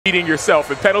beating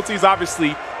yourself, and penalties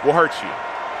obviously will hurt you.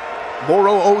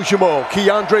 Moro Ojimo,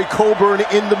 Keandre Coburn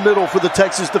in the middle for the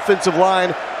Texas defensive line.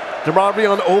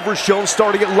 Demarvion Overshown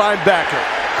starting at linebacker.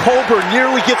 Coburn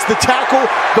nearly gets the tackle.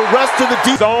 The rest of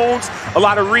the zones, a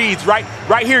lot of reads. Right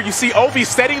here, you see Ovi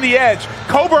setting the edge.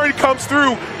 Coburn comes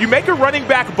through. You make a running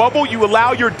back bubble. You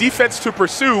allow your defense to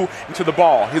pursue into the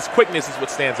ball. His quickness is what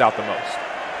stands out the most.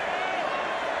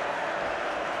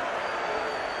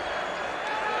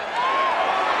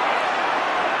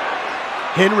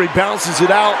 Henry bounces it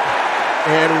out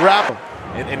and wrap him.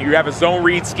 And you have a zone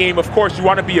read scheme. Of course, you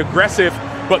want to be aggressive,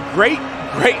 but great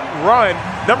run.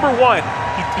 Number one,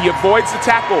 he avoids the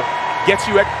tackle, gets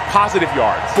you at positive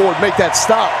yards. Ford make that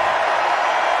stop.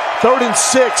 3rd and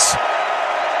 6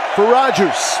 for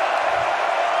Rodgers.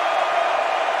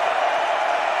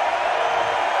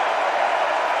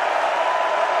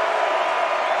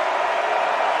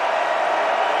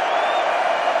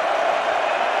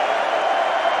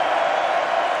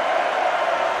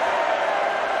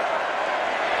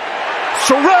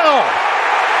 Sorrell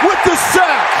with the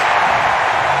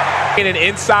sack. In an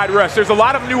inside rush. There's a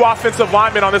lot of new offensive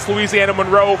linemen on this Louisiana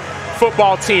Monroe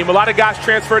football team. A lot of guys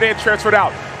transferred in, transferred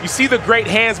out. You see the great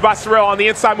hands by Sorrell on the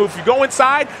inside move. If you go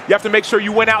inside, you have to make sure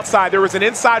you went outside. There was an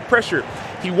inside pressure.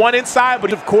 He won inside,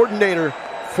 but coordinator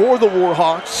for the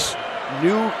Warhawks.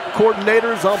 New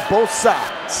coordinators on both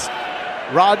sides.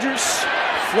 Rodgers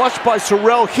flushed by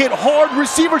Sorrell, hit hard,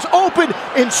 receivers open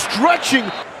and stretching.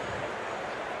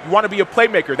 You want to be a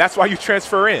playmaker. That's why you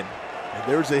transfer in. And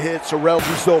there's a hit. Sorrell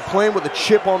is though playing with a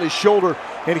chip on his shoulder.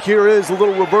 And here is a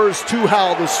little reverse to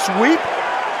Howell. The sweep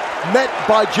met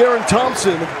by Jaron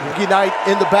Thompson. Knight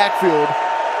in the backfield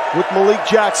with Malik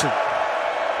Jackson.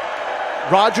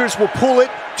 Rodgers will pull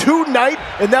it to Knight,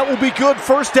 and that will be good.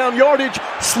 1st down yardage.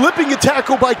 Slipping a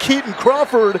tackle by Keaton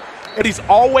Crawford. And he's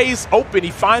always open.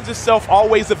 He finds himself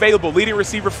always available. Leading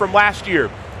receiver from last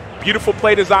year. Beautiful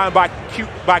play design by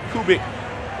Kubik.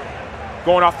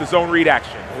 Going off the zone read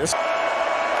action.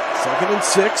 2nd and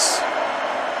 6.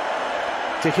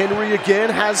 To Henry again,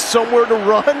 has somewhere to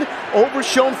run.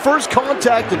 Overshown first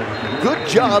contact, and good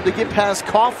job to get past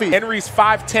Coffee. Henry's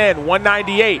 5'10",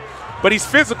 198, but he's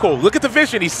physical. Look at the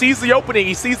vision. He sees the opening.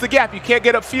 He sees the gap. You can't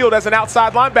get upfield as an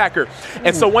outside linebacker.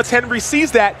 And so once Henry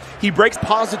sees that, he breaks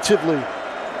positively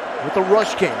with the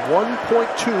rush game.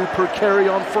 1.2 per carry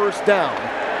on 1st down.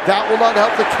 That will not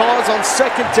help the cause on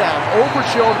 2nd down.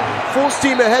 Overshown full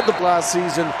steam ahead the last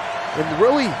season and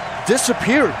really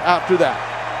disappeared after that.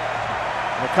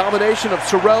 A combination of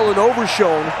Sorrell and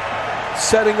Overshown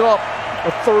setting up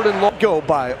a 3rd and long go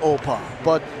by Opa.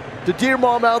 But the dear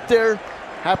mom out there,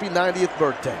 happy 90th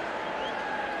birthday.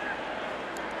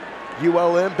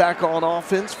 ULM back on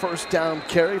offense. 1st down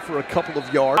carry for a couple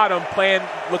of yards. Bottom playing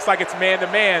looks like it's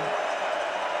man-to-man.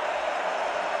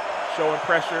 Showing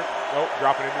pressure. Nope,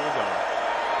 dropping into his own.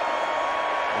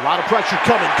 A lot of pressure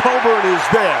coming. Coburn is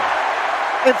there.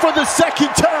 And for the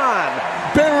 2nd time,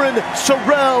 Barryn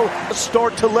Sorrell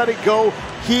start to let it go.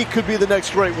 He could be the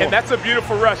next great one. And that's a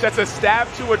beautiful rush. That's a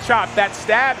stab to a chop. That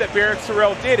stab that Barryn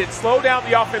Sorrell did, it slowed down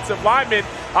the offensive lineman.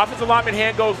 Offensive lineman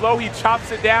hand goes low. He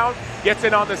chops it down, gets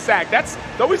in on the sack.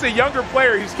 Though he's a younger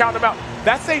player, he's counting him out.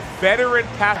 That's a veteran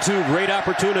pass. Great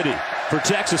opportunity for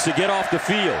Texas to get off the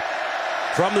field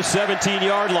from the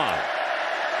 17-yard line.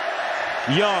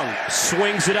 Young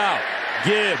swings it out.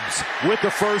 Gibbs with the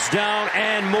 1st down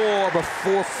and more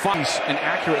before and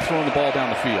accurate throwing the ball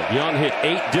down the field. Young hit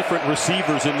 8 different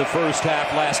receivers in the 1st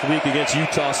half last week against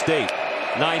Utah State.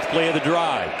 9th play of the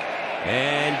drive.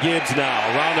 And Gibbs now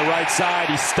around the right side.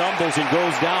 He stumbles and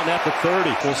goes down at the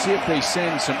 30. We'll see if they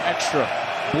send some extra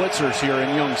blitzers here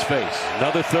in Young's face.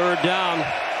 Another 3rd down.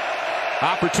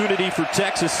 Opportunity for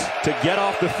Texas to get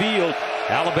off the field.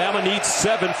 Alabama needs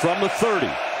 7 from the 30.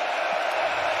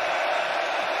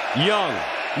 Young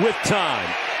with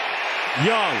time.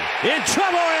 Young in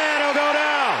trouble and he'll go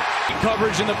down.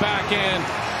 Coverage in the back end.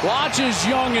 Watches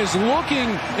Young is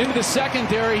looking into the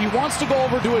secondary. He wants to go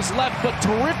over to his left, but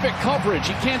terrific coverage.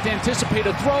 He can't anticipate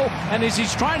a throw, and as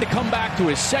he's trying to come back to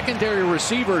his secondary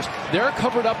receivers, they're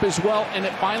covered up as well, and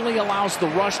it finally allows the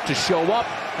rush to show up,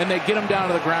 and they get him down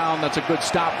to the ground. That's a good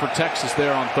stop for Texas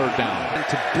there on 3rd down. And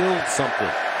to build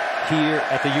something here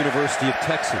at the University of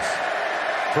Texas.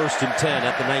 1st and 10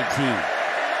 at the 19.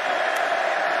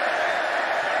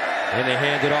 And they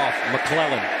hand it off.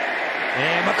 McClellan.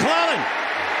 And McClellan!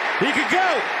 He could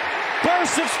go!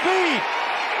 Burst of speed!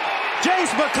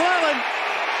 Jace McClellan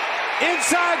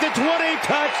inside the 20,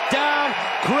 touchdown,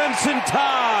 Crimson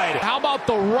Tide. How about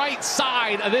the right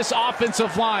side of this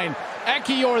offensive line?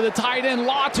 Ekiyor, the tight end,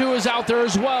 Latu is out there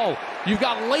as well. You've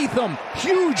got Latham,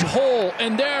 huge hole,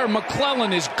 and there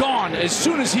McClellan is gone as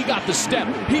soon as he got the step.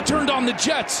 He turned on the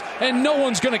jets, and no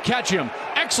one's going to catch him.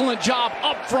 Excellent job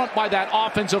up front by that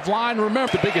offensive line.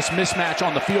 Remember, the biggest mismatch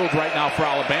on the field right now for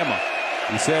Alabama.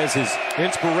 He says his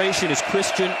inspiration is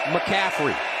Christian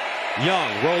McCaffrey.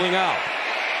 Young rolling out,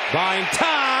 buying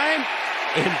time,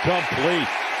 incomplete.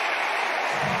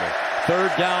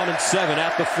 3rd down and 7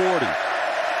 at the 40.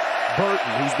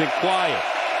 Burton, who's been quiet,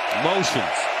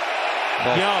 motions.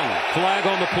 Young, flag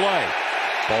on the play.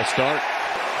 Ball start.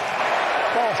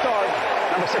 Ball start,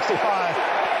 number 65,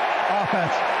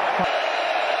 offense.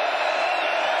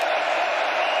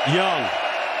 Young,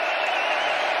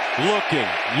 looking,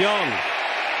 Young,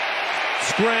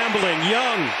 scrambling,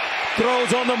 Young,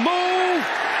 throws on the move,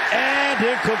 and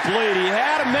incomplete. He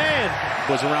had a man.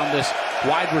 Was around this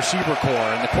wide receiver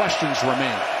core, and the questions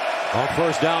remain. On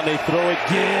 1st down, they throw it.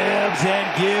 Gibbs,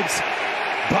 and Gibbs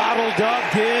bottled up.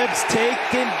 Gibbs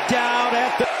taken down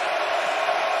at the...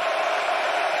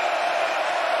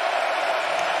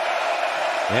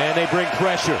 And they bring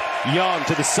pressure. Young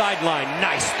to the sideline.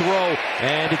 Nice throw,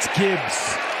 and it's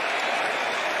Gibbs.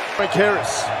 Frank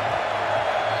Harris.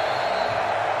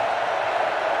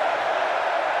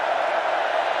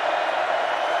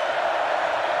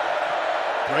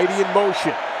 Brady in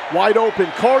motion. Wide open.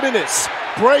 Cardenas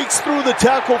breaks through the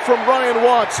tackle from Ryan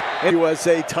Watts.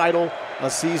 USA title a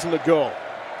season ago.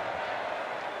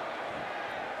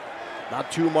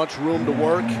 Not too much room to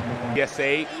work.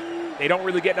 USA, they don't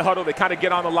really get in the huddle. They kind of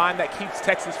get on the line. That keeps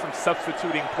Texas from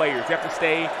substituting players. You have to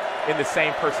stay in the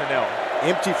same personnel.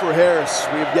 Empty for Harris.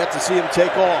 We have yet to see him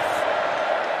take off.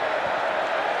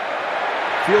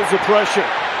 Feels the pressure.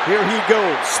 Here he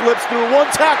goes. Slips through one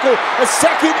tackle, a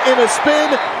second and a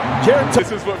spin.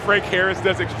 This is what Frank Harris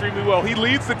does extremely well. He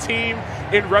leads the team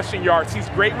in rushing yards. He's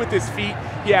great with his feet.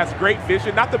 He has great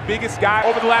vision. Not the biggest guy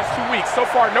over the last 2 weeks. So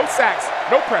far, no sacks,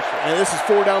 no pressure. And this is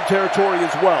 4-down territory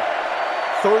as well.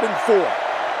 3rd and 4.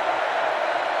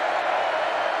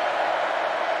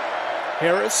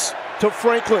 Harris to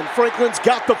Franklin. Franklin's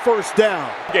got the 1st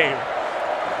down. Game.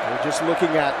 We're just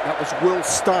looking at, that was Will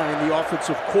Stein, the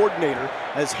offensive coordinator,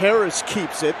 as Harris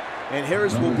keeps it, and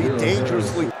Harris will be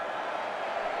dangerously.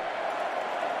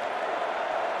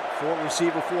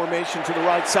 4-receiver formation to the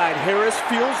right side. Harris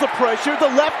feels the pressure. The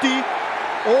lefty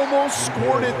almost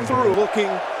scored it through, looking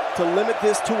to limit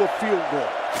this to a field goal.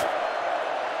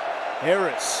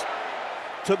 Harris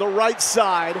to the right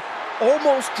side,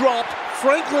 almost dropped.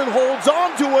 Franklin holds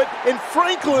on to it, and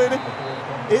Franklin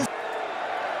is...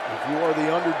 If you are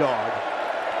the underdog,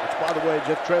 which, by the way,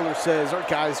 Jeff Traylor says, our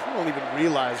guys, we don't even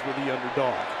realize we're the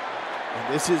underdog.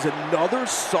 And this is another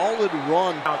solid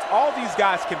run. All these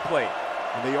guys can play.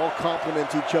 And they all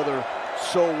complement each other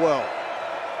so well.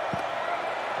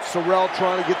 Sorrell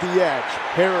trying to get the edge.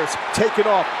 Harris taken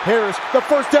off. Harris, the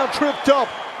 1st down, tripped up.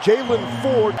 Jalen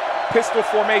Ford. Pistol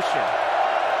formation.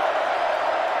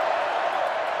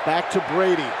 Back to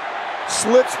Brady.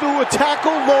 Slips through a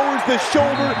tackle, lowers the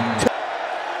shoulder.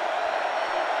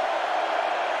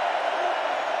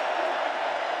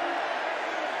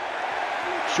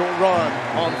 Short run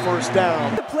on 1st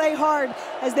down. To play hard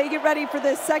as they get ready for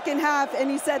this 2nd half,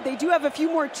 and he said they do have a few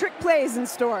more trick plays in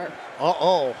store.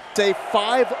 Say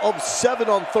 5 of 7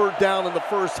 on 3rd down in the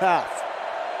 1st half.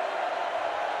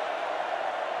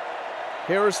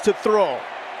 Harris to throw,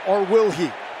 or will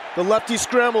he? The lefty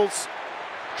scrambles,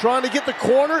 trying to get the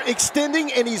corner,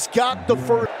 extending, and he's got the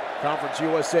 1st. Conference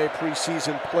USA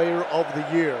preseason player of the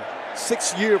year.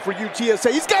 6th year for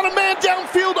UTSA. He's got a man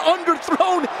downfield,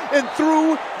 underthrown, and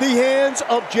through the hands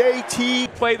of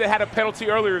JT. Play that had a penalty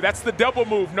earlier. That's the double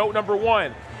move, note number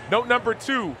 1. Note number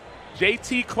 2,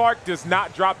 JT Clark does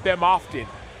not drop them often.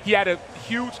 He had a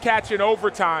huge catch in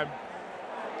overtime.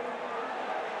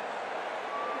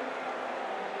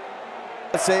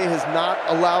 USA has not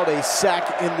allowed a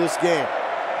sack in this game.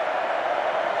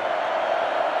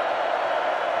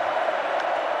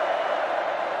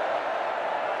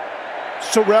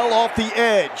 Sorrell off the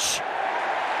edge.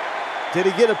 Did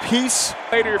he get a piece?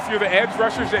 Later, if you're the edge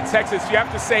rushers at Texas, you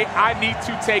have to say, I need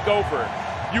to take over.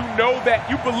 You know that,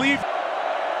 you believe.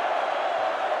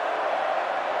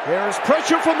 There's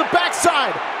pressure from the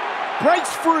backside.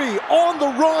 Breaks free on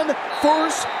the run.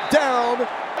 1st down.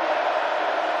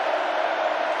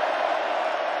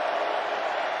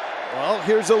 Well,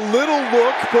 here's a little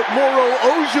look, but Moro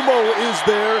Ojimo is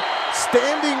there.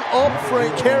 Standing up,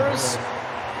 Frank Harris.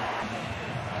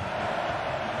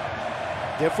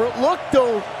 Different look,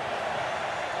 though.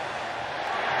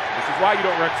 This is why you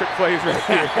don't run trick plays right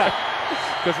here.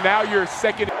 Because now you're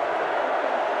second.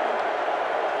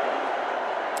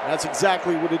 That's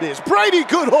exactly what it is. Brady,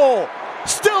 good hole.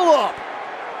 Still up.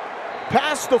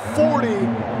 Past the 40.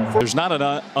 There's not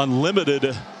an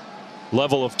unlimited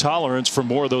level of tolerance for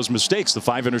more of those mistakes. The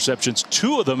 5 interceptions,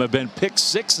 2 of them have been pick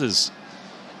sixes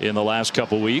in the last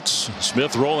couple weeks.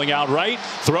 Smith rolling out right,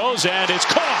 throws, and it's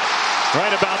caught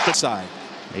right about the side.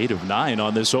 8 of 9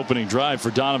 on this opening drive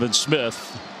for Donovan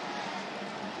Smith.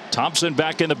 Thompson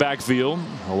back in the backfield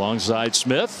alongside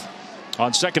Smith.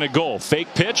 On second and goal, fake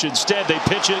pitch. Instead, they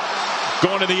pitch it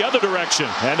going in the other direction.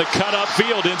 And a cut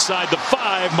upfield inside the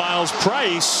 5. Miles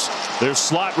Price, their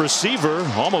slot receiver,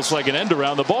 almost like an end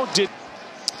around. The ball did.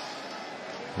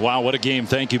 Wow, what a game.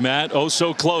 Thank you, Matt. Oh,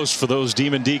 so close for those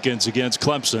Demon Deacons against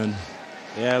Clemson.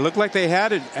 Yeah, it looked like they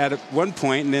had it at one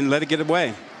point and then let it get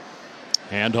away.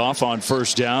 Handoff on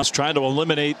first down, trying to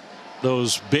eliminate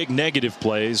those big negative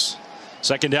plays.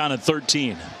 Second down and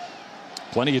 13.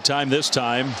 Plenty of time this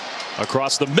time.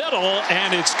 Across the middle,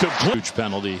 and it's complete. Huge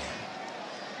penalty.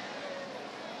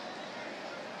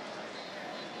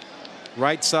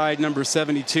 Right side number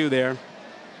 72 there.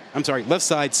 I'm sorry, left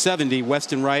side 70,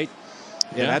 Weston Wright.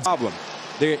 Yeah, that's a problem.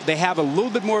 They have a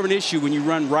little bit more of an issue when you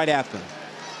run right at them.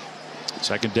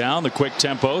 Second down, the quick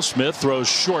tempo. Smith throws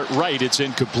short right. It's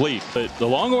incomplete. But the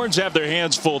Longhorns have their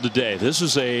hands full today. This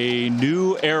is a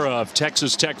new era of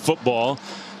Texas Tech football.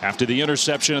 After the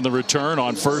interception and the return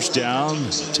on first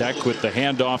down, Tech with the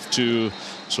handoff to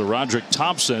Sorrell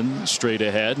Thompson straight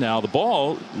ahead. Now the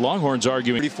ball, Longhorns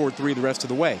arguing 34-3 the rest of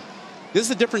the way. This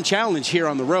is a different challenge here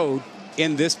on the road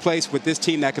in this place with this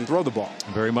team that can throw the ball.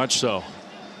 Very much so.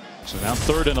 So now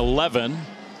 3rd and 11.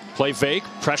 Play fake.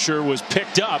 Pressure was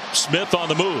picked up. Smith on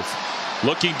the move.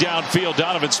 Looking downfield.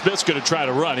 Donovan Smith's going to try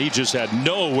to run. He just had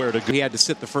nowhere to go. He had to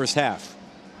sit the first half.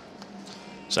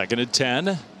 2nd and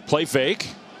 10. Play fake.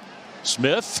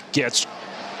 Smith gets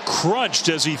crunched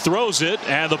as he throws it,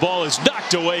 and the ball is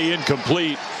knocked away,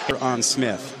 incomplete. On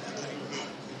Smith.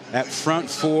 That front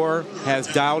 4 has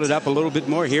dialed it up a little bit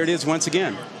more. Here it is once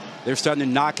again. They're starting to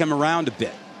knock him around a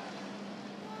bit.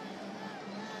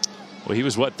 Well, he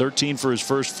was, what, 13 for his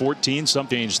first 14. Some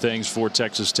change things for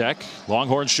Texas Tech.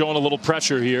 Longhorns showing a little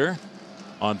pressure here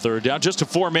on 3rd down. Just a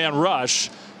 4-man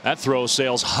rush. That throw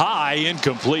sails high,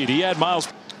 incomplete. He had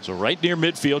Miles. So right near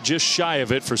midfield, just shy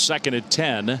of it for 2nd and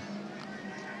 10.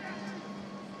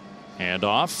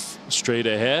 Handoff straight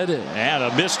ahead, and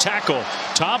a missed tackle.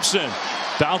 Thompson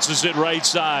bounces it right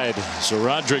side. So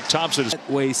Roderick Thompson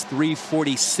weighs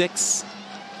 346.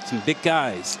 Some big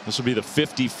guys. This will be the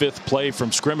 55th play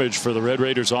from scrimmage for the Red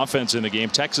Raiders offense in the game.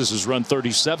 Texas has run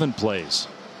 37 plays.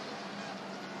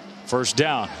 First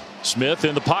down. Smith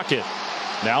in the pocket.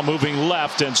 Now moving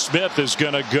left, and Smith is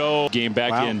going to go. Game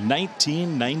back in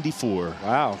 1994.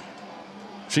 Wow.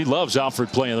 She loves Alfred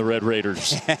playing the Red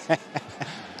Raiders.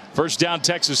 First down,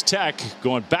 Texas Tech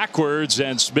going backwards,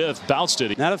 and Smith bounced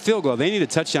it. Not a field goal. They need a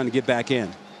touchdown to get back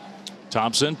in.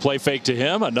 Thompson, play fake to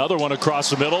him. Another one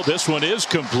across the middle. This one is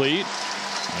complete.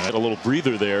 Had a little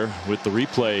breather there with the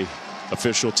replay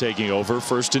official taking over.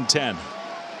 1st and 10.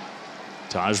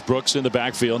 Taj Brooks in the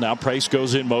backfield. Now Price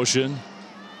goes in motion.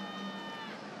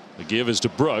 The give is to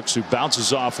Brooks, who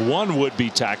bounces off one would-be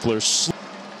tackler.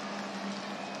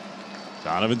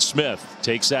 Donovan Smith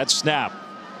takes that snap.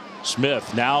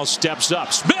 Smith now steps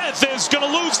up. Smith is going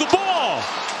to lose the ball.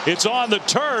 It's on the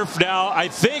turf now. I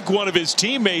think one of his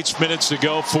teammates minutes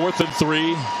ago. 4th and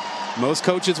 3. Most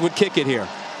coaches would kick it here.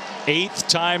 8th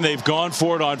time they've gone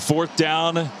for it on 4th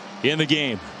down in the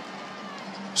game.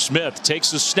 Smith takes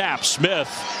the snap. Smith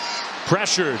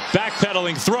pressured,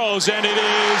 backpedaling, throws, and it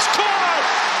is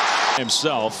caught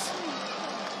himself.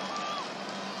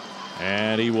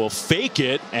 And he will fake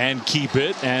it and keep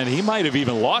it, and he might have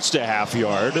even lost a half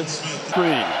yard. 3.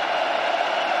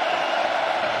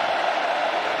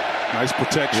 Nice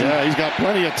protection. Yeah, he's got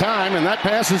plenty of time, and that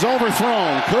pass is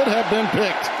overthrown. Could have been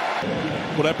picked.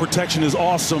 Well, that protection is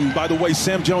awesome. By the way,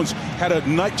 Sam Jones had a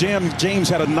James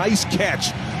had a nice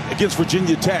catch against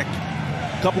Virginia Tech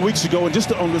a couple weeks ago, and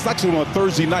just on, it was actually on a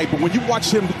Thursday night. But when you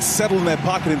watch him settle in that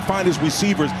pocket and find his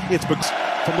receivers, it's from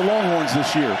the Longhorns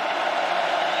this year.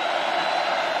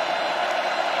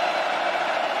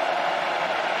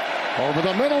 Over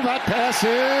the middle, that pass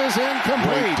is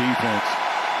incomplete. Great defense.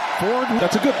 Ford,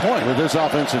 that's a good point. With this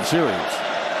offensive series.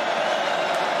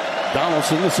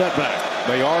 Donaldson, the setback.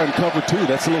 They are in cover 2.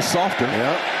 That's a little softer.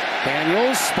 Yep.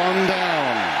 Daniels spun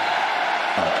down.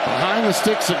 Behind the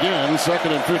sticks again,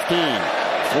 2nd and 15.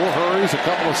 4 hurries, a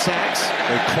couple of sacks.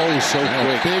 They close so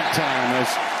quick. Big time. As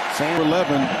Sam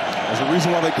 11. There's a reason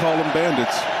why they call them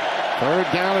bandits. 3rd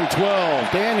down and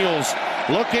 12. Daniels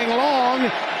looking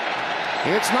long.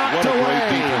 It's knocked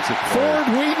away. Ford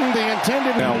Wheaton, the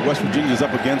intended. Now West Virginia's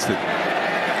up against it.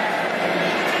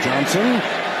 Johnson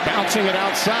bouncing it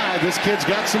outside. This kid's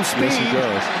got some speed. Yes, he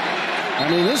does. I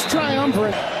mean, this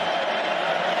triumvirate.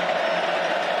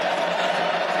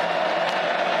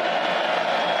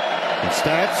 The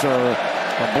stats are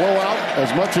a blowout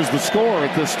as much as the score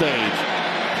at this stage.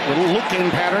 Little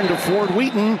look-in pattern to Ford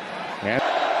Wheaton. And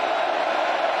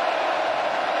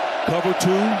Cover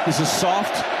two. This is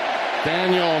soft.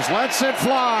 Daniels lets it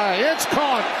fly. It's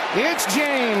caught. It's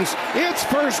James. It's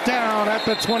first down at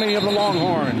the 20 of the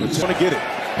Longhorns. It's going to get it.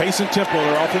 Pace and tempo,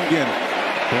 they're off and again.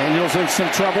 Daniels in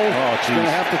some trouble. Oh, geez. Going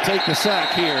to have to take the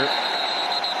sack here.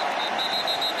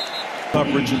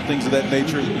 Coverage and things of that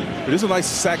nature. It is a nice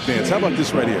sack dance. How about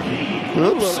this right here?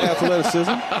 Oops.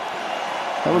 Athleticism.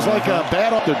 That was like a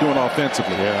bad. They're doing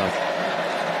offensively. Yeah.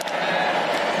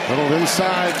 Little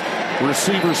inside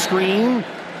receiver screen.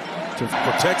 For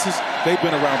Texas, they've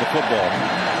been around the football.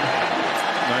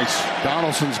 Nice.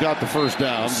 Donaldson's got the first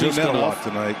down. I've seen that a lot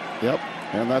tonight. Yep.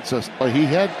 And that's he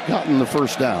had gotten the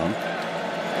first down.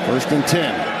 1st and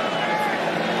 10.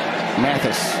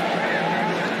 Mathis.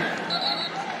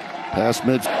 Pass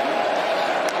mid.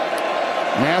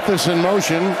 Mathis in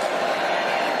motion.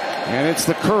 And it's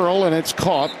the curl, and it's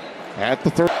caught at the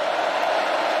 30.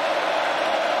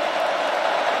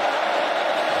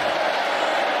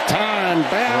 Time.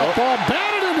 Ball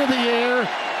batted into the air.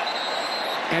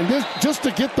 And this just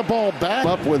to get the ball back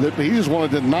up with it, but he just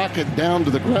wanted to knock it down to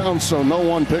the ground so no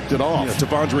one picked it off. Yeah,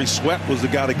 Tavondre Sweat was the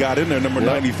guy that got in there, number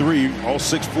 93, all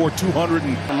 6'4", 200.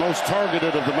 The most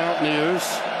targeted of the Mountaineers.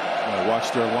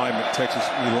 Watch their alignment. Texas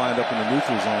lined up in the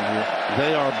neutral zone here.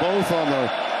 They are both on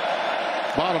the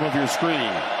bottom of your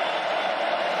screen.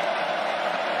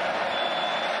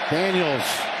 Daniels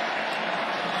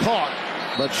caught,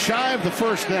 but shy of the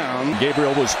first down.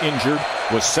 Gabriel was injured,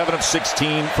 was 7 of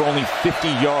 16 for only 50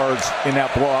 yards in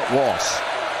that blowout loss.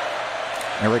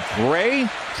 Eric Gray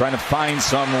trying to find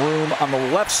some room on the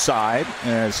left side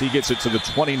as he gets it to the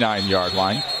 29-yard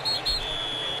line.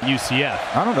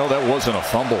 UCF. I don't know, that wasn't a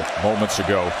fumble moments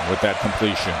ago with that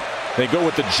completion. They go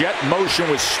with the jet motion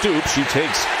with Stoops. He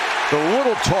takes the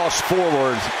little toss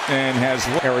forward and has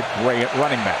Eric Gray at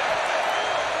running back.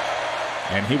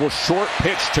 And he will short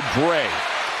pitch to Gray.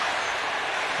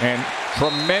 And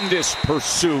tremendous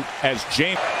pursuit as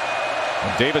James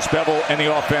and Davis Bevel and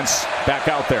the offense back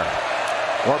out there.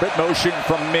 Orbit motion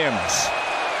from Mims.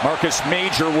 Marcus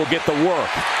Major will get the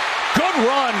work. Good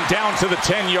run down to the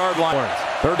 10-yard line.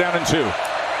 3rd down and 2.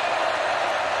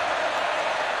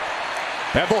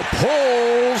 Bevel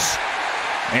pulls,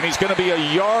 and he's going to be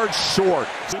a yard short.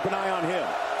 Keep an eye on him.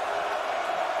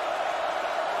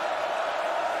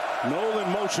 Nolan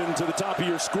motion to the top of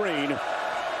your screen.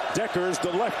 Deckers,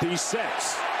 the lefty,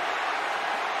 sets.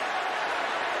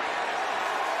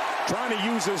 Trying to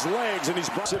use his legs, and he's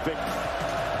Pacific.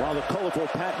 While the colorful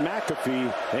Pat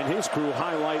McAfee and his crew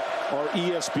highlight our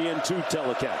ESPN2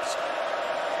 telecast.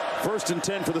 1st and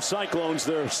 10 for the Cyclones,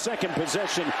 their second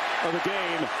possession of the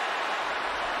game.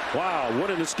 Wow, what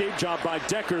an escape job by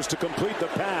Deckers to complete the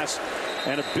pass.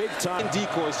 And a big time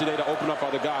Decoys today to open up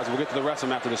other guys. We'll get to the rest of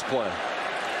them after this play.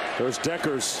 There's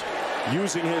Deckers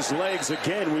using his legs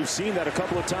again. We've seen that a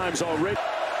couple of times already.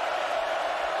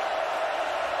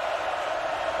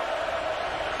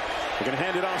 They're going to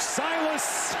hand it off.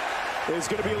 Silas is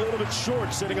going to be a little bit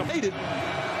short, sitting up.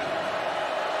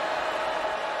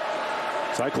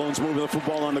 Cyclones moving the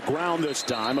football on the ground this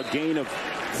time. A gain of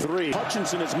 3.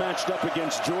 Hutchinson is matched up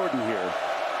against Jordan here.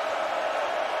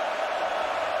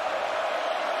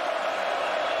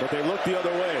 But they look the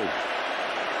other way.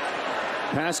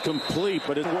 Pass complete,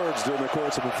 but in words during the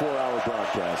course of a 4-hour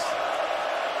broadcast.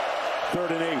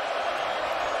 3rd and 8.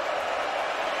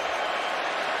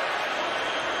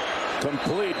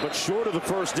 Complete, but short of the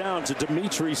first down to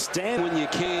Dimitri Stanley. When you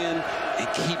can, and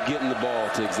keep getting the ball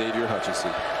to Xavier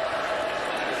Hutchinson.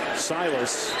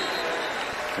 Silas.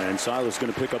 And Silas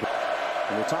going to pick up.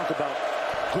 And we'll talk about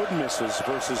good misses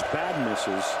versus bad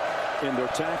misses in their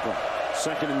tackling.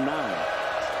 2nd and 9.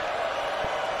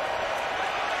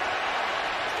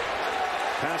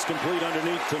 Pass complete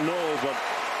underneath to Knoll, but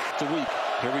the week.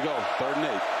 Here we go. 3rd and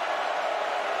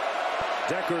 8.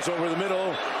 Deckers over the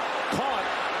middle. Caught.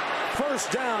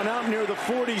 First down out near the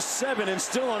 47, and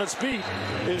still on his feet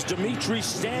is Dimitri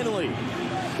Stanley.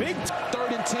 Big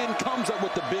 3rd and 10 comes up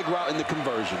with the big route in the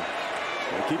conversion.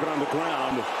 They keep it on the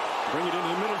ground. Bring it into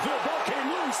the middle. The ball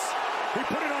came loose. He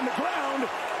put it on the ground.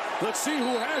 Let's see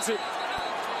who has it.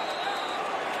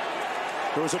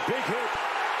 There was a big hit.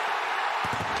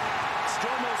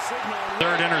 Stormo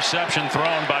Third interception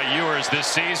thrown by Ewers this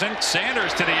season.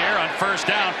 Sanders to the air on first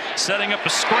down, setting up a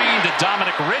screen to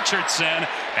Dominic Richardson,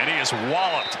 and he is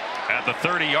walloped at the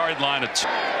 30-yard line. So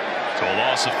a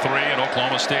loss of 3 in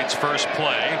Oklahoma State's first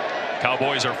play.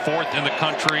 Cowboys are 4th in the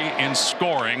country in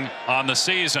scoring on the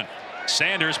season.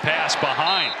 Sanders pass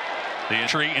behind the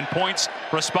entry in points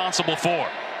responsible for.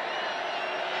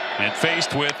 And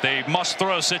faced with a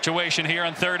must-throw situation here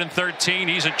on 3rd and 13.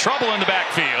 He's in trouble in the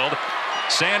backfield.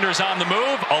 Sanders on the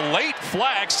move, a late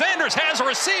flag. Sanders has a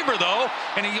receiver, though,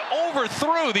 and he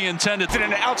overthrew the intended. Did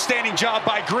an outstanding job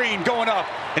by Green going up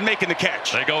and making the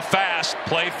catch. They go fast.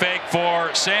 Play fake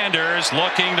for Sanders,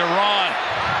 looking to run.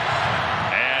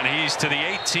 And he's to the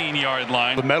 18-yard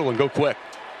line. The middle and go quick.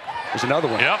 There's another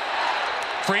one. Yep.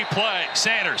 Free play.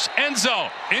 Sanders, end zone.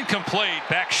 Incomplete.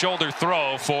 Back shoulder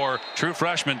throw for true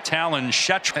freshman Talon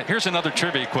Shetch. Here's another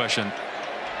trivia question.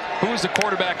 Who is the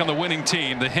quarterback on the winning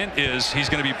team? The hint is he's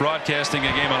going to be broadcasting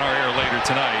a game on our air later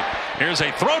tonight. Here's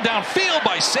a throw downfield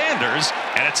by Sanders,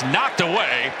 and it's knocked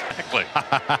away.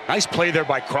 Nice play there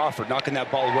by Crawford, knocking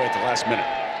that ball away at the last minute.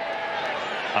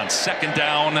 On second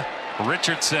down,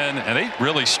 Richardson, and they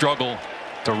really struggle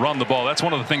to run the ball. That's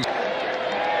one of the things.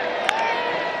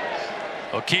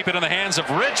 They'll keep it in the hands of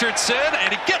Richardson,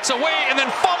 and he gets away and then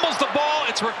fumbles the ball.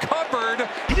 It's recovered.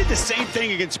 He did the same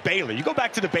thing against Baylor. You go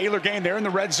back to the Baylor game, they're in the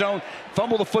red zone,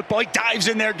 fumble the football. He dives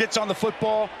in there, gets on the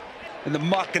football, in the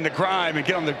muck and the grime, and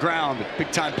get on the ground.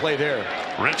 Big time play there.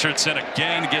 Richardson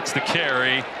again gets the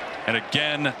carry, and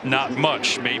again, not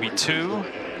much, maybe 2.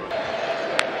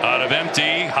 Out of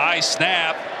empty, high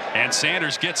snap. And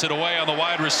Sanders gets it away on the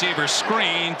wide receiver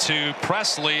screen to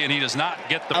Presley, and he does not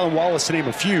get the. Alan Wallace to name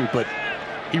a few, but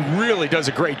he really does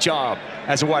a great job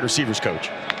as a wide receivers coach.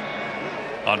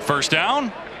 On first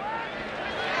down,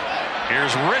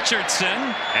 here's Richardson,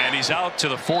 and he's out to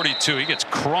the 42. He gets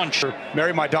crunched.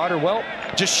 Marry my daughter, well,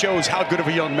 just shows how good of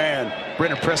a young man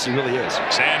Brennan Presley really is.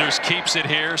 Sanders keeps it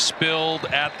here, spilled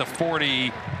at the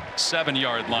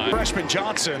 47-yard line. Freshman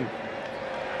Johnson.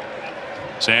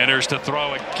 Sanders to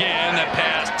throw again. That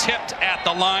pass tipped at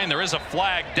the line. There is a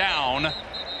flag down.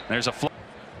 There's a flag.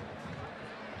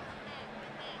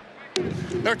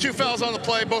 There are 2 fouls on the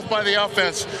play, both by the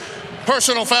offense.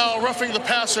 Personal foul, roughing the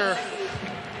passer.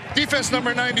 Defense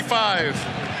number 95.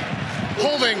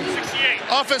 Holding. 68.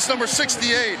 Offense number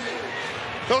 68.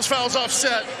 Those fouls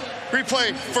offset.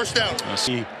 Replay, first down.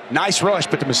 Nice rush,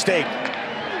 but the mistake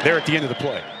there at the end of the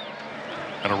play.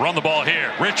 Gonna run the ball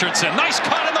here. Richardson, nice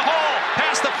cut in the hole.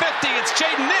 Past the 50, it's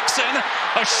Jaden Nixon.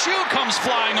 A shoe comes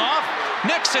flying off.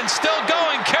 Nixon still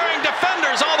going, carrying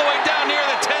defenders all the way down near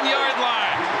the 10-yard line.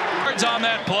 On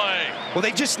that play. Well, they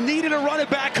just needed a running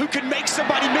back who could make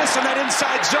somebody miss on that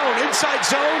inside zone. Inside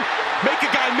zone, make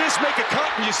a guy miss, make a cut,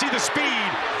 and you see the speed.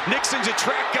 Nixon's a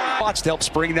track guy. Lots to help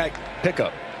spring that pickup.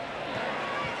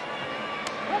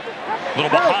 A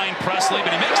little behind Presley, but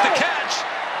he makes the catch.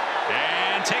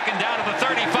 And taken down to the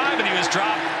 35, and he was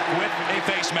dropped with a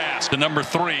face mask. The number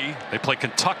 3, they play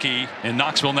Kentucky in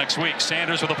Knoxville next week.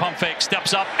 Sanders with a pump fake,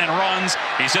 steps up and runs.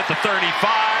 He's at the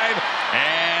 35,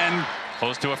 and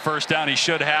close to a first down. He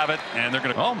should have it, and they're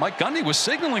going to. Oh, Mike Gundy was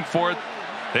signaling for it.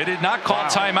 They did not call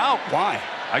timeout. Why?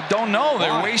 I don't know.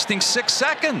 They're wasting 6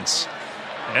 seconds.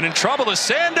 And in trouble is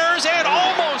Sanders, and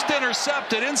almost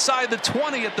intercepted inside the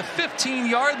 20 at the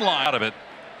 15-yard line. Out of it.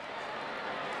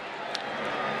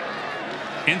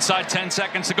 Inside 10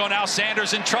 seconds to go now.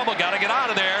 Sanders in trouble. Got to get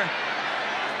out of there.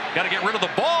 Got to get rid of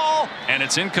the ball, and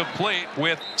it's incomplete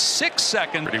with 6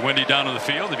 seconds. Pretty windy down to the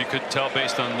field, if you couldn't tell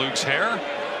based on Luke's hair.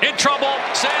 In trouble.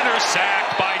 Sanders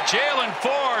sacked by Jalen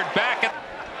Ford. Back at.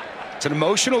 It's an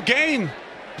emotional game.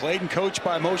 Played and coached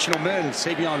by emotional men.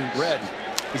 Savion Red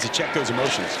needs to check those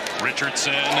emotions.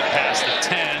 Richardson past the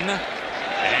 10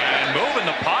 and moving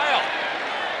the pile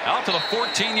out to the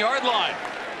 14-yard line.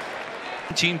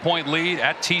 17-point lead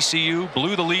at TCU.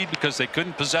 Blew the lead because they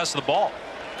couldn't possess the ball.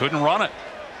 Couldn't run it.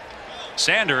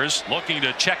 Sanders looking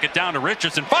to check it down to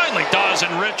Richardson. Finally does,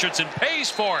 and Richardson pays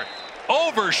for it.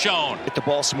 Overshown. Get the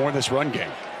ball some more in this run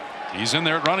game. He's in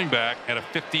there at running back. Had a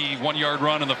 51-yard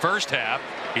run in the first half.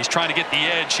 He's trying to get the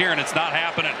edge here, and it's not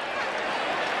happening.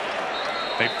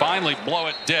 They finally blow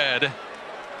it dead.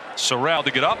 Sorrell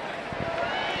to get up.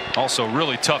 Also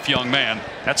really tough young man.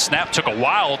 That snap took a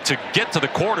while to get to the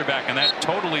quarterback, and that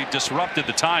totally disrupted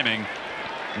the timing.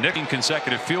 Nicking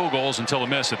consecutive field goals until a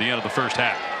miss at the end of the first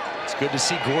half. It's good to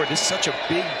see Gord. This is such a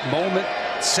big moment.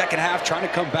 Second half trying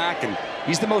to come back, and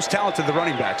he's the most talented of the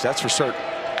running backs, that's for certain.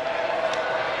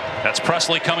 That's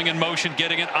Presley coming in motion,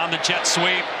 getting it on the jet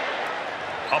sweep.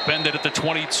 Upended at the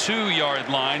 22-yard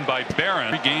line by Barryn.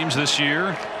 3 games this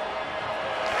year.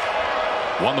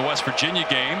 Won the West Virginia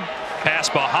game. Pass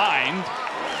behind.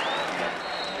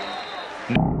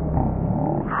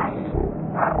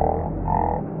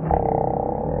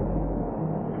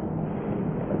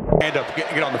 Hand up,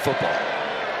 get on the football.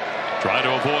 Try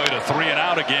to avoid a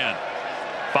 3-and-out again.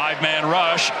 5-man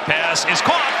rush. Pass is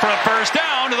caught for a first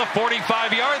down to the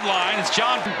 45-yard line. It's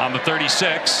John on the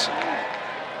 36.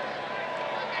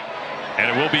 And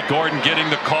it will be Gordon getting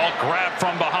the call. Grab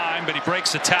from behind, but he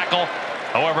breaks the tackle.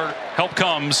 However, help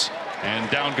comes, and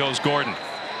down goes Gordon.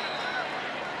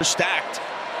 Stacked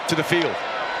to the field.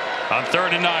 On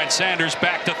 3rd and 9, Sanders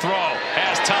back to throw.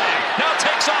 Has time. Now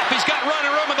takes off. He's got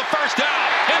running room with the first down.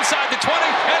 Inside the 20,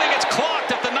 and he gets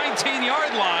clocked at the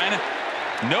 19-yard line.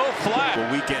 No flag. A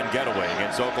weekend getaway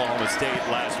against Oklahoma State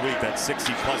last week. That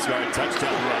 60-plus yard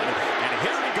touchdown run. And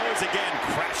here he goes again,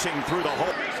 crashing through the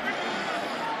hole.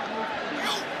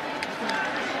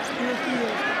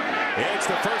 It's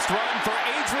the first run for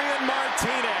Adrian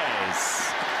Martinez.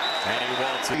 And he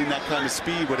won't see that kind of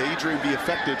speed. Would Adrian be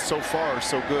affected? So far,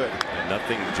 so good. And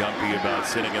nothing jumpy about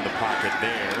sitting in the pocket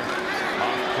there.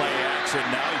 On play action,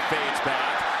 now he fades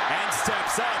back and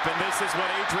steps up. And this is what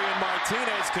Adrian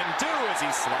Martinez can do as he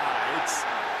slides.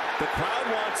 The crowd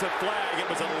wants a flag. It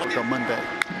was a look on Monday.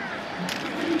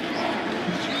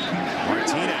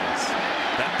 Martinez,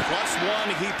 that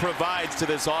 +1 he provides to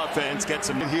this offense gets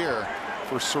him here.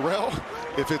 For Sorrell,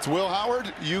 if it's Will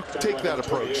Howard, you take that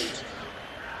approach.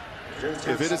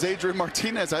 If it is Adrian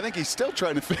Martinez, I think he's still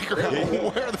trying to figure out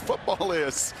where the football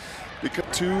is. Because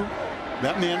to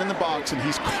that man in the box, and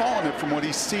he's calling it from what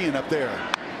he's seeing up there.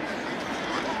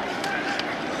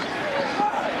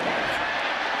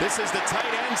 This is the tight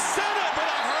end. Sent it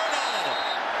with a hurdle.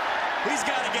 He's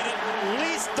got to get at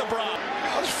least the Brown.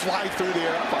 I'll just fly through the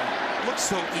air. Looks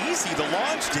so easy. The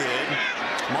launch did.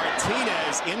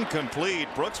 Martinez incomplete.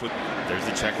 Brooks with. There's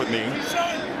the check with me. It's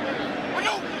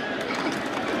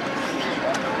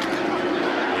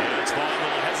Vaughn,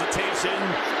 little hesitation.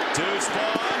 Deuce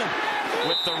Vaughn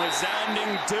with the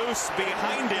resounding deuce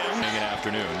behind him. An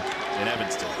afternoon in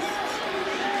Evanston.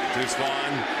 Deuce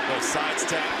Vaughn, little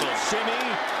sidestep, little shimmy.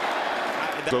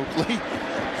 Oakley.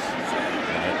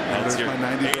 That's your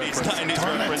 80s,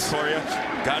 90s reference for you.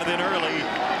 Got it in early.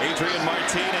 Adrian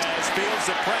Martinez feels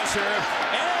the pressure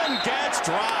and gets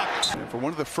dropped. For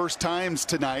one of the first times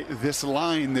tonight, this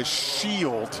line, this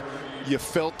shield, you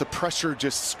felt the pressure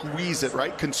just squeeze it,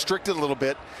 right? Constricted a little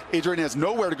bit. Adrian has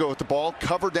nowhere to go with the ball.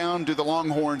 Cover down to the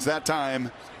Longhorns that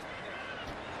time.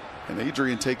 And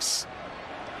Adrian takes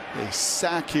a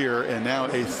sack here, and now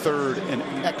a third and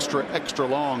extra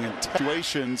long in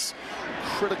situations.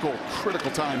 Critical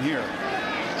time here.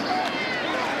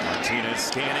 Martinez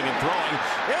scanning and throwing.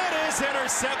 It is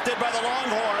intercepted by the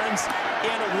Longhorns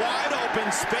in wide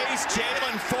open space.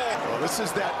 Jalen Ford. Well, this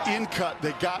is that in cut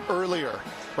they got earlier,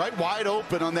 right? Wide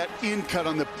open on that in cut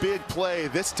on the big play.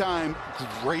 This time,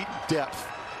 great depth.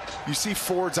 You see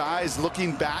Ford's eyes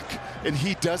looking back, and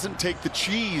he doesn't take the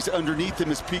cheese underneath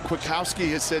him, as Pete Kwiatkowski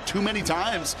has said too many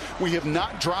times. We have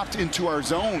not dropped into our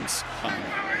zones.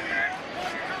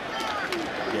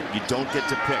 You don't get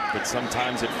to pick, but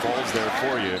sometimes it falls there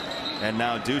for you. And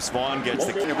now Deuce Vaughn gets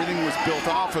the... Everything was built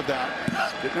off of that.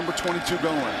 Get number 22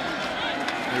 going.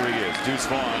 Here he is, Deuce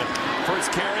Vaughn.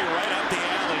 First carry right up the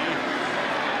alley.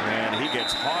 And he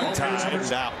gets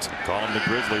hog-tied out. Call him the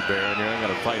Grizzly Bear, and you're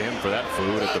going to fight him for that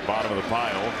food at the bottom of the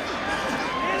pile.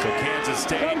 So Kansas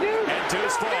State and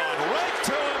Deuce Vaughn. Right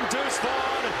to him, Deuce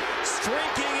Vaughn.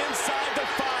 Streaking inside the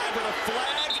 5 with a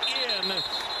flag in.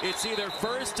 It's either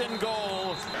first and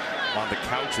goal on the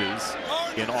couches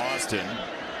in Austin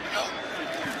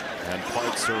and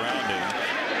parts surrounding.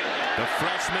 The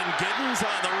freshman Giddens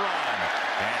on the run,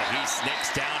 and he sneaks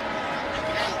down.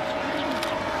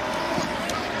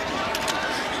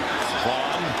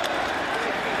 Vaughn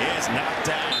is knocked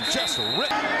down, just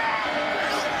ripped.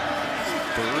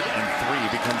 3rd and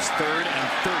 3 becomes 3rd and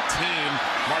 13.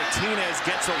 Martinez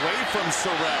gets away from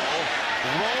Sorrell,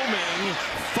 roaming,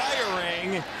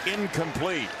 firing,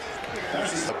 incomplete.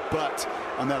 But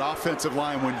on that offensive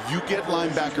line, when you get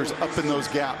linebackers up in those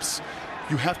gaps,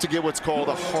 you have to get what's called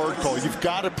a hard call. You've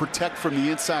got to protect from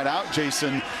the inside out,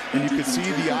 Jason, and you can see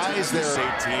the eyes there.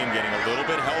 State team getting a little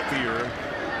bit healthier,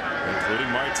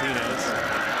 including Martinez.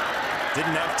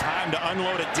 Didn't have time to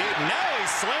unload it deep. Now he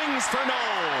slings for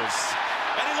Knowles.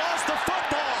 And he lost the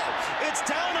football. It's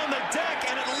down on the deck,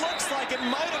 and it looks like it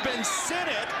might have been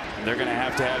Sinnott. They're going to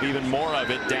have even more of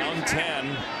it. Down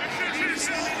 10.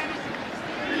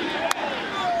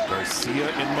 Garcia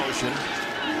in motion.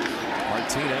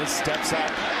 Martinez steps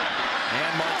up,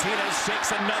 and Martinez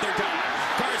shakes another guy.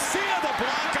 Garcia the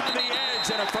block on the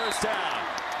edge and a first down.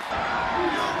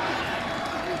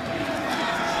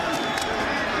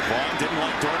 Vaughn didn't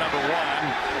like door number 1,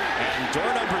 and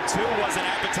door number 2 wasn't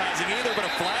appetizing either, but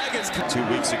a flag is 2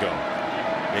 weeks ago.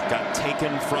 It got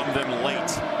taken from them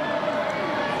late.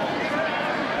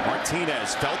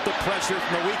 Martinez felt the pressure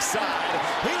from the weak side.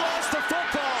 He lost the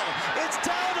football. It's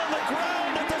down on the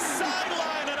ground at the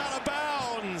sideline and out of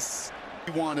bounds.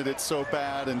 He wanted it so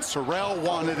bad, and Sorrell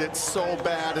wanted it so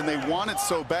bad, and they want it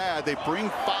so bad. They bring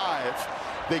 5.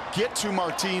 They get to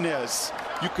Martinez.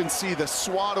 You can see the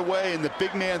swat away, and the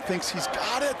big man thinks he's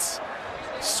got it.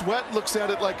 Sweat looks at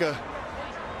it like a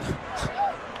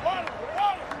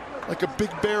big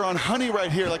bear on honey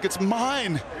right here, like it's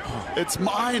mine. It's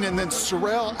mine. And then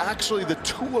Sorrell, actually, the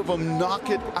 2 of them knock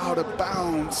it out of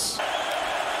bounds.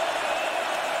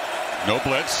 No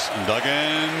blitz. And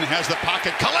Duggan has the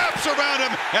pocket collapse around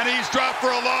him, and he's dropped for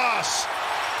a loss.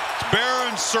 It's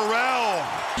Barryn, Sorrell.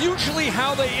 Usually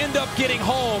how they end up getting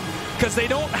home, because they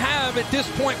don't have, at this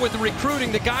point with the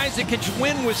recruiting, the guys that can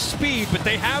win with speed, but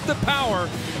they have the power.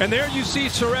 And there you see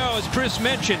Sorrell, as Chris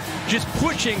mentioned, just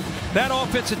pushing that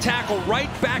offensive tackle right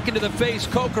back into the face,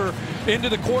 Coker into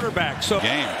the quarterback. So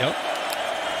game. Yep.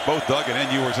 Both Duggan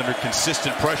and Ewers under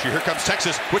consistent pressure. Here comes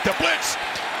Texas with the blitz.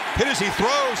 Hit as he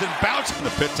throws and bounces in the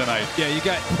pit tonight. Yeah, you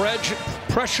got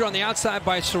pressure on the outside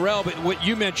by Sorrell, but what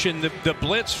you mentioned, the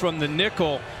blitz from the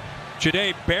nickel,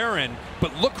 Jahdae Barryn.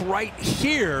 But look right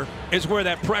here is where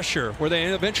that pressure, where they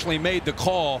eventually made the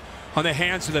call on the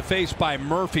hands to the face by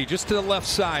Murphy, just to the left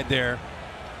side there.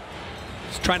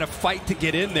 He's trying to fight to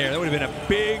get in there. That would have been a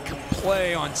big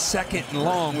play on 2nd and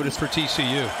long, would have for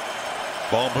TCU.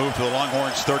 Ball moved to the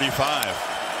Longhorns 35.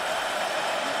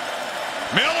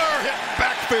 Miller hit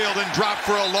backfield and dropped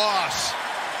for a loss.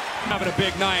 Having a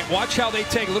big night. Watch how they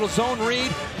take a little zone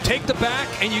read, take the back,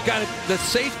 and you got the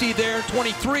safety there,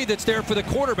 23, that's there for the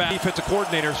quarterback. Defensive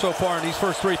coordinator so far in these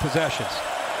first 3 possessions.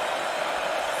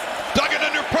 Duggan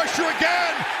under pressure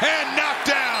again and knocked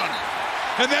down.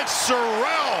 And that's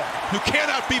Sorrell, who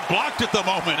cannot be blocked at the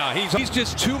moment. No, he's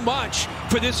just too much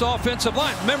for this offensive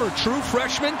line. Remember, true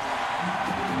freshman,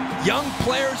 young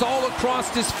players all across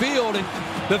this field, and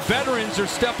the veterans are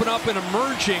stepping up and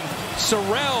emerging.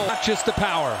 Sorrell, not just the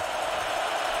power.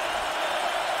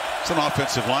 It's an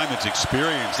offensive line that's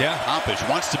experienced, accomplished,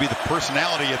 wants to be the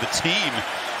personality of the team.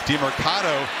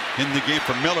 DeMercado in the game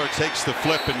for Miller takes the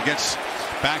flip and gets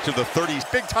back to the 30s.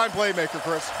 Big time playmaker,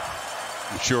 Chris.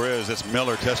 It sure is. That's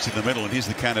Miller testing the middle, and he's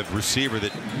the kind of receiver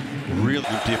that really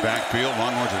empty backfield.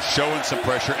 Longhorns are showing some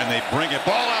pressure, and they bring it.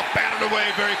 Ball out, batted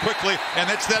away very quickly, and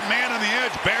it's that man on the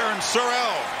edge, Barryn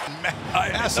Sorrell.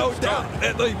 No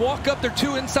doubt. They walk up, their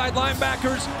 2 inside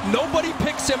linebackers. Nobody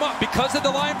picks him up because of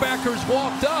the linebackers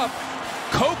walked up.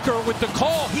 Coker with the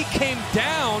call, he came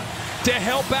down to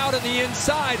help out on the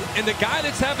inside, and the guy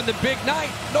that's having the big night,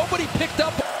 nobody picked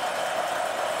up.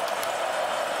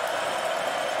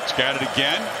 Got it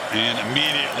again, and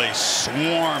immediately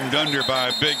swarmed under by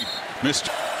a big Mr.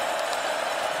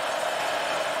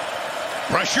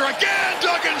 Pressure again.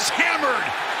 Duggan's hammered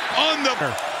on the.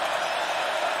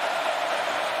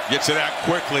 Gets it out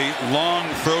quickly. Long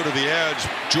throw to the edge.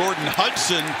 Jordan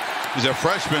Hudson is a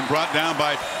freshman brought down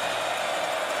by.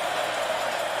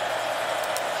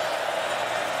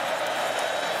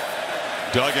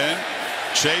 Duggan.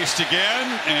 Chased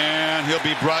again, and he'll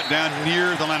be brought down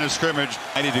near the line of scrimmage.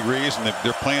 90 degrees, and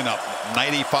they're playing up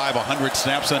 95, 100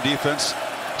 snaps on defense.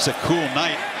 It's a cool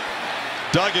night.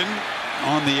 Duggan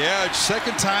on the edge.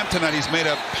 2nd time tonight he's made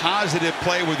a positive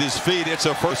play with his feet. It's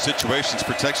a first situations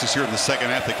for Texas here in the 2nd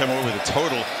half. They come away with a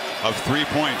total of 3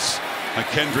 points.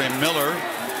 Kendre Miller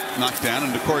knocked down,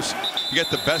 and of course you get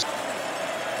the best.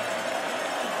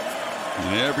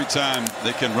 And every time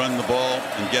they can run the ball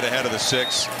and get ahead of the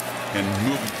 6 and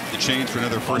move the chains for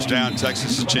another first down,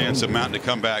 Texas' chance of mounting to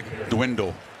come back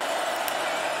dwindle.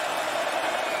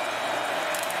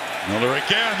 Miller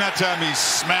again. That time he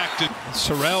smacked it.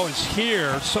 Sorrell is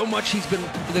here. So much he's been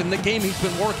in the game. He's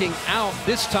been working out.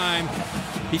 This time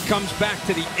he comes back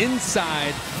to the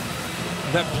inside.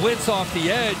 That blitz off the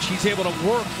edge. He's able to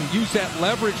work and use that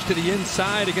leverage to the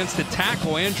inside against the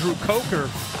tackle, Andrew Coker.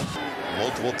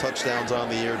 Multiple touchdowns on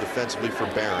the year defensively for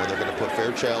Barryn. They're going to put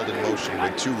Fairchild in motion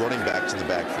with 2 running backs in the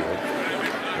backfield.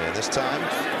 And this time,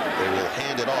 they will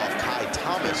hand it off. Kai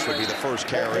Thomas will be the first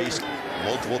carries.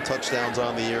 Multiple touchdowns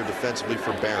on the year defensively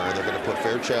for Barryn. They're going to put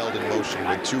Fairchild in motion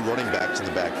with 2 running backs in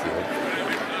the backfield.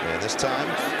 And this time,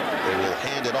 they will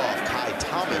hand it off. Kai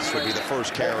Thomas will be the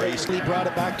first carry. He brought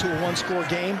it back to a 1-score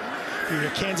game. If you're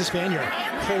a Kansas fan, you're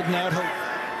holding out hope.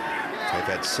 They've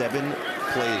had 7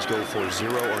 plays go for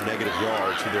 0 or negative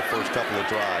yards through their first couple of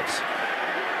drives.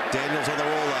 Daniels on the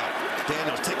rollout.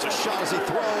 Daniels takes a shot as he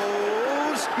throws.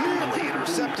 throws, nearly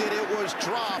intercepted. It was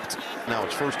dropped. Now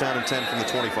it's 1st down and 10 from the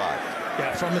 25.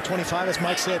 Yeah, from the 25, as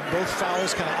Mike said, both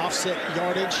fouls kind of offset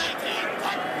yardage.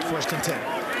 1st and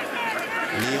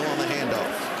 10. Neal on the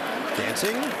handoff.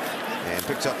 Dancing, and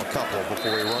picks up a couple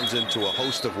before he runs into a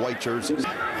host of white jerseys.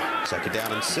 2nd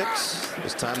down and 6.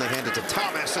 This time they hand it to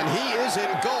Thomas, and he is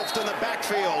engulfed in the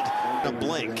backfield. A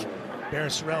blink. Barryn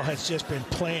Sorrell has just been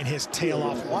playing his tail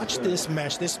off. Watch this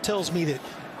mesh. This tells me that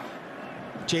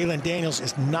Jalen Daniels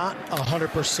is not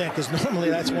 100%, because normally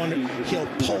that's one he'll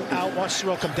pull out. Watch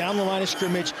Sorrell come down the line of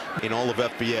scrimmage. In all of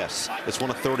FBS, it's one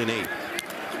of 3rd and 8.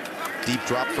 Deep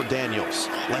drop for Daniels.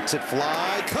 Lets it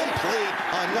fly. Complete.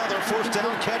 Another 1st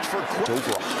down catch for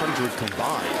over 100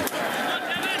 combined.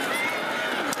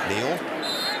 Neal.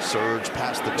 Surge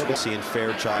past the 20 and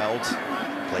Fairchild.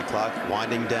 Play clock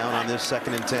winding down on this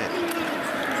 2nd and 10.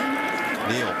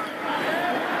 Neal.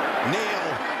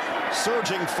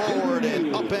 Surging forward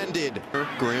and upended.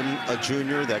 Grimm, a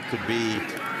junior, that could be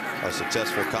a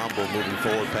successful combo moving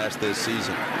forward past this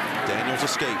season. Daniels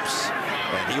escapes,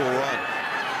 and he will run.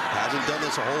 Hasn't done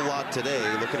this a whole lot today,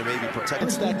 looking to maybe protect.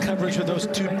 It's that coverage where those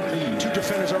two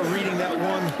defenders are reading that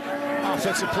one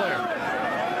offensive player.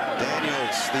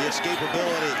 Daniels, the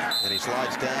escapability, and he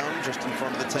slides down just in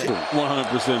front of the tape.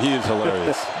 100%, he is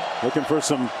hilarious. Looking for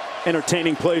some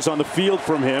entertaining plays on the field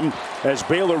from him as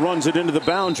Baylor runs it into the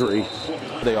boundary.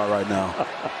 They are right now.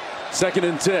 2nd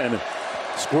and 10.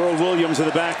 Squirrel Williams in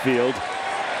the backfield.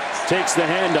 Takes the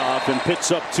handoff and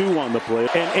picks up 2 on the play.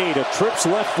 And 8, a trips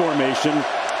left formation.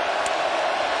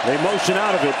 They motion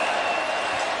out of it.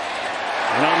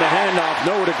 And on the handoff,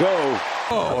 nowhere to go.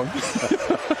 Oh.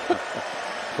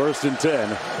 1st and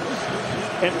 10.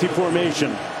 Empty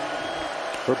formation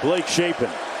for Blake Shapen.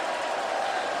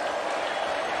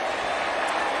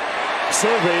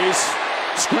 Surveys,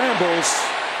 scrambles,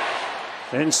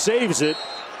 and saves it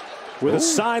with a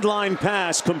sideline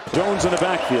pass. Jones in the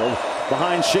backfield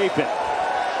behind Shapen.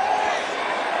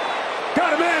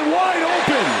 Got a man wide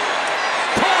open.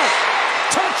 Caught.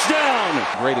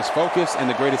 Touchdown. Greatest focus and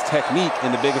the greatest technique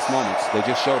in the biggest moments. They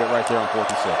just showed it right there on 4th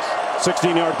and 6.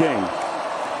 16-yard gain.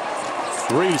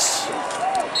 Reese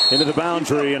into the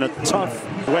boundary, and a tough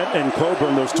Wet and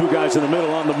Coburn, those 2 guys in the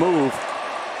middle on the move.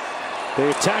 They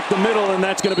attack the middle, and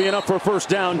that's going to be enough for a 1st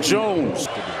down. Jones.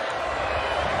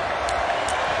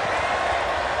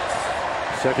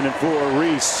 2nd and 4.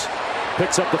 Reese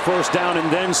picks up the 1st down and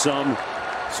then some.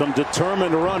 Some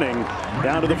determined running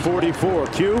down to the 44.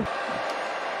 Q.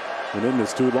 And in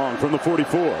this too long from the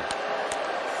 44.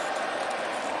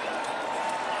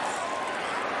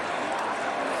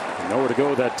 Nowhere to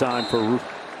go that time for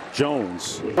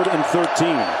Jones. 3rd and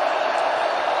 13.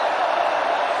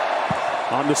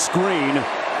 On the screen.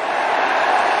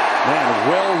 Man,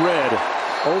 well read.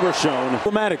 Overshown.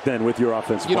 Diplomatic then with your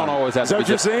offense. You don't always have to be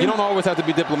you don't always have to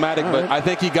be diplomatic, but I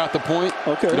think he got the point.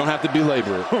 Okay. You don't have to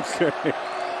belabor it. Okay.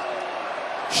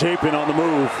 Shapen on the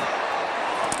move.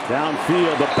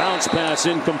 Downfield, the bounce pass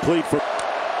incomplete for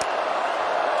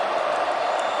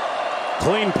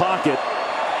clean pocket.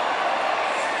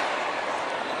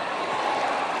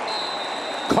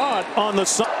 Caught on the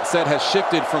side. Set has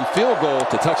shifted from field goal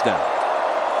to touchdown.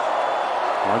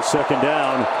 On 2nd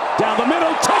down, down the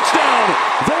middle, touchdown!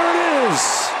 There it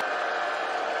is!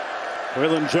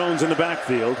 Waylon Jones in the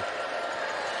backfield.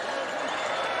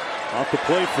 Off the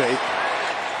play fake.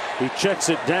 He checks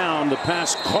it down. The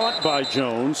pass caught by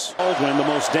Jones. Baldwin, the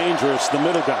most dangerous, the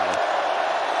middle guy.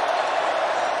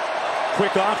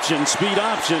 Quick option, speed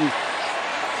option.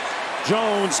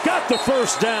 Jones got the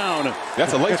 1st down.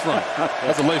 That's a lace run.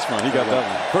 That's a lace run. He got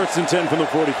that one. 1st and 10 from the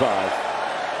 45.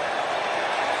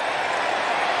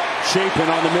 Shapen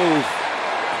on the move.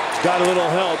 Got a little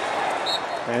help.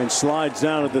 And slides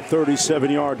down at the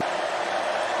 37-yard.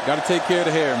 Got to take care of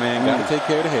the hair, man. Got to take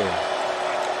care of the hair.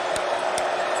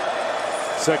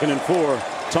 2nd and 4.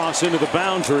 Toss into the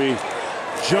boundary.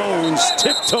 Jones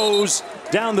tiptoes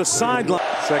down the sideline.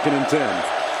 2nd and 10.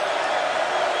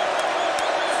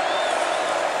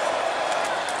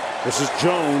 This is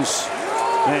Jones.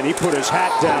 Man, he put his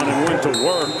hat down and went to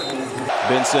work.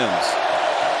 Ben Sims.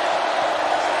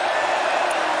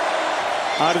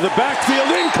 Out of the backfield,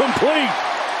 incomplete.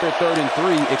 3rd and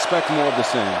 3, expect more of the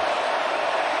same.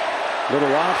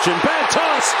 Little option, bad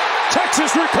toss.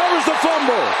 Texas recovers the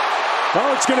fumble.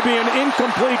 Oh, it's going to be an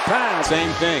incomplete pass.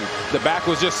 Same thing. The back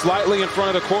was just slightly in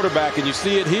front of the quarterback, and you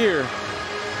see it here.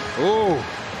 Ooh.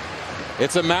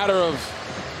 It's a matter of,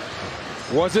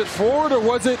 was it forward or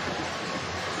was it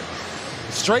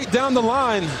straight down the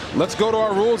line? Let's go to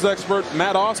our rules expert,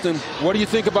 Matt Austin. What do you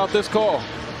think about this call?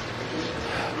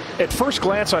 At first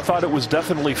glance, I thought it was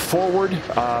definitely forward.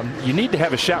 You need to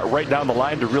have a shot right down the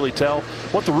line to really tell.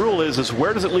 What the rule is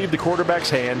where does it leave the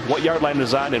quarterback's hand, what yard line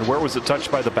is on, and where was it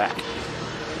touched by the back?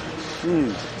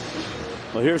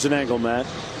 Well, here's an angle, Matt.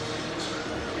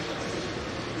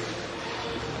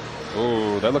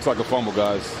 Oh, that looks like a fumble,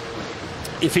 guys.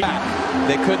 They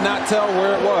could not tell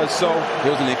where it was, so it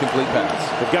was an incomplete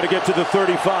pass. They've got to get to the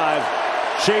 35.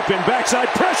 Shaping backside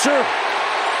pressure.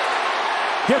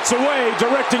 Gets away,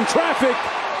 directing traffic.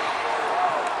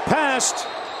 Passed.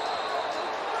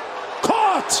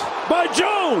 Caught by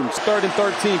Jones. 3rd and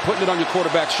 13, putting it on your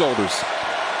quarterback's shoulders.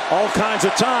 All kinds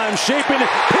of time. Shaping it.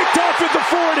 Picked off at the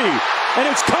 40. And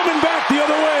it's coming back the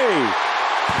other way.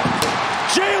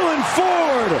 Jalen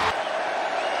Ford.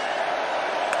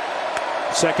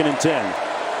 2nd and 10.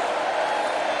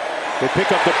 They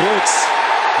pick up the blitz,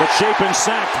 but Shapin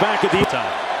sacked back at the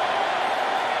time.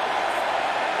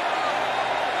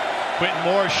 Quentin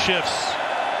Moore shifts.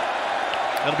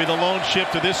 That'll be the lone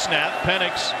shift to this snap.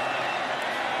 Penix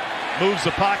moves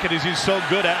the pocket as he's so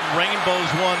good at, and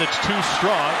Rainbow's one that's too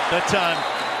strong. That time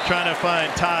trying to find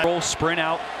Ty. Roll, sprint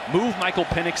out, move Michael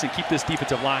Penix and keep this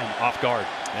defensive line off guard.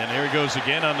 And here he goes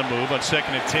again on the move on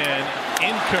 2nd and 10.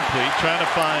 Incomplete, trying to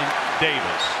find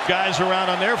Davis. Guys around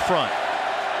on their front.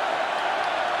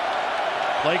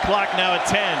 Play clock now at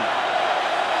 10.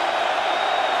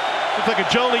 Looks like a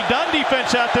Jolie Dunn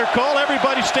defense out there, Cole.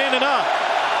 Everybody standing up.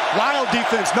 Wild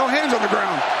defense, no hands on the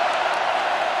ground.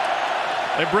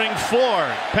 They bring 4.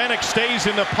 Penix stays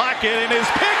in the pocket and is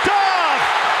picked off.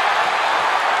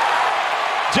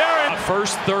 Jared.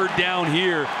 First 3rd down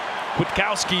here.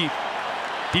 Kwiatkowski,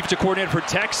 defensive coordinator for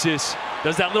Texas,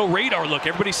 does that little radar look.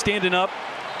 Everybody's standing up.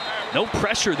 No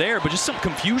pressure there, but just some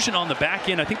confusion on the back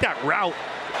end. I think that route.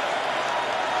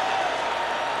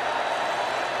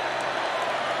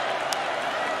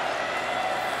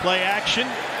 Play action.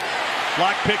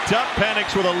 Block picked up.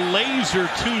 Penix with a laser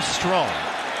too strong.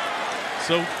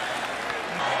 So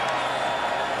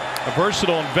a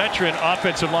versatile and veteran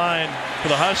offensive line for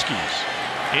the Huskies.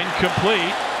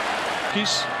 Incomplete.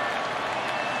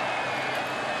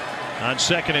 On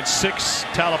 2nd and 6,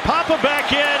 Talapapa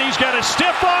back in. He's got a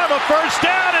stiff arm, a first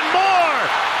down and more.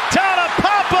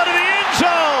 Talapapa to the end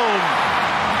zone.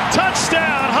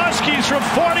 Touchdown, Huskies from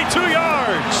 42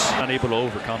 yards. Unable to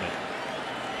overcome it.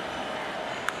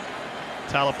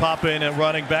 Talapapa in at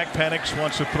running back. Penix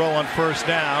wants to throw on first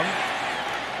down.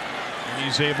 And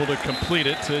he's able to complete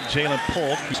it to Jalen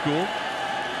Polk. School.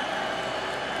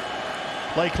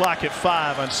 Play clock at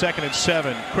 5 on 2nd and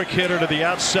 7. Quick hitter to the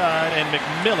outside, and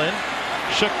McMillan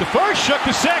shook the first, shook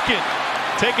the second.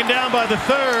 Taken down by the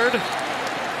 3rd.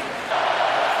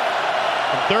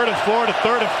 From 3rd and 4 to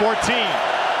 3rd and 14.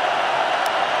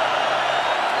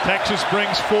 Texas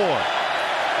brings 4.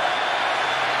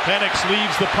 Penix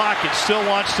leaves the pocket, still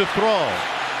wants to throw,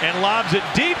 and lobs it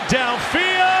deep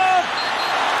downfield.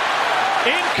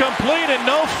 Incomplete and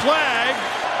no flag.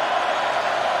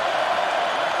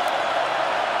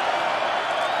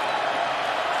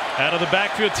 Out of the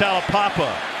backfield,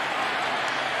 Talapapa.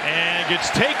 And gets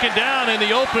taken down in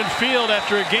the open field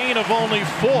after a gain of only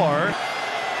 4.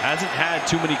 Hasn't had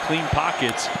too many clean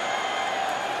pockets.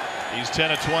 He's 10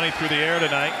 of 20 through the air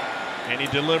tonight. And he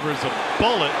delivers a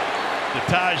bullet to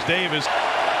Taj Davis.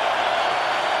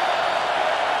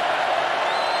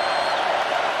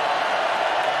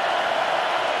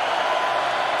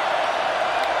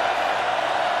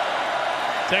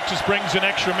 Texas brings an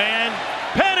extra man.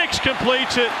 Penix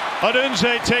completes it.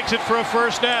 Odunze takes it for a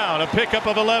first down. A pickup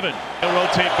of 11. He'll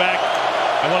rotate back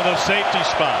at one of those safety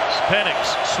spots. Penix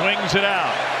swings it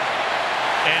out.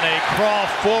 And a crawl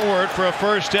forward for a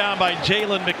first down by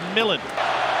Jalen McMillan.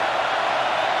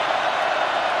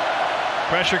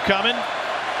 Pressure coming.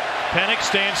 Penix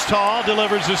stands tall,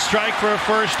 delivers a strike for a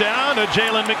first down to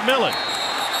Jalen McMillan.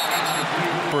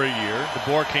 For a year,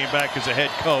 DeBoer came back as a head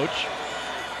coach.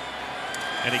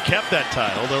 And he kept that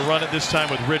title. They'll run it this time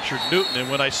with Richard Newton. And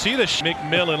when I see the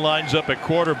McMillan lines up at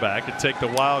quarterback to take the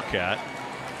Wildcat.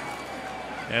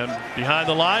 And behind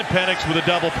the line, Penix with a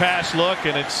double pass look,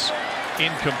 and it's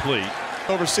incomplete.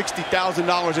 Over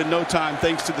 $60,000 in no time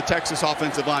thanks to the Texas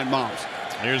offensive line moms.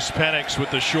 Here's Penix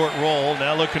with the short roll,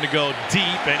 now looking to go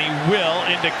deep, and he will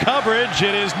into coverage.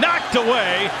 It is knocked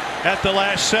away at the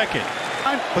last second.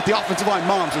 But the offensive line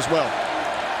moms as well.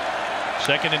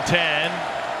 2nd and 10.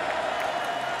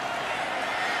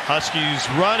 Huskies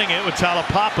running it with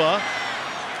Talapapa,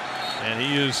 and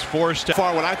he is forced to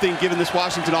far what I think, given this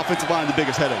Washington offensive line, the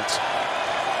biggest headaches.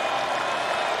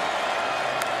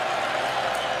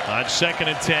 On 2nd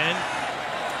and 10,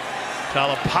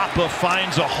 Talapapa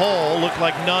finds a hole. Looked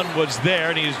like none was there,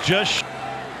 and he's just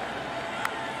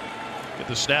Get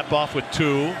the snap off with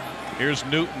 2. Here's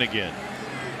Newton again.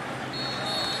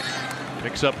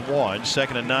 Picks up 1.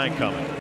 2nd and 9 coming.